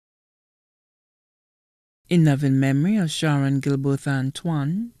In loving memory of Sharon, Gilbertha,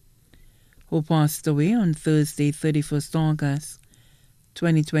 Antoine, who passed away on Thursday, 31st August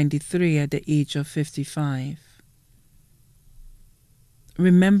 2023 at the age of 55.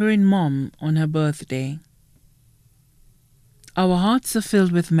 Remembering Mom on her birthday. Our hearts are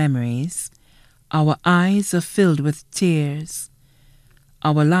filled with memories. Our eyes are filled with tears.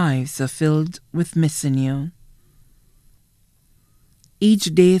 Our lives are filled with missing you.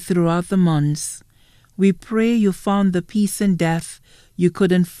 Each day throughout the months, we pray you found the peace in death you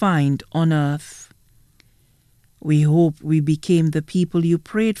couldn't find on earth. We hope we became the people you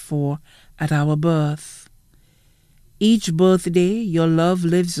prayed for at our birth. Each birthday your love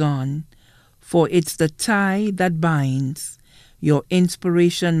lives on, for it's the tie that binds. Your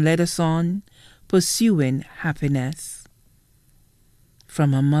inspiration led us on, pursuing happiness.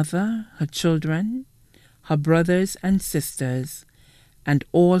 From her mother, her children, her brothers and sisters, and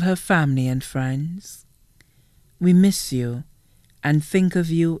all her family and friends, we miss you and think of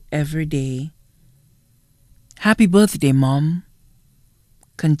you every day. Happy birthday, Mom.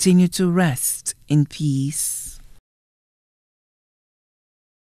 Continue to rest in peace.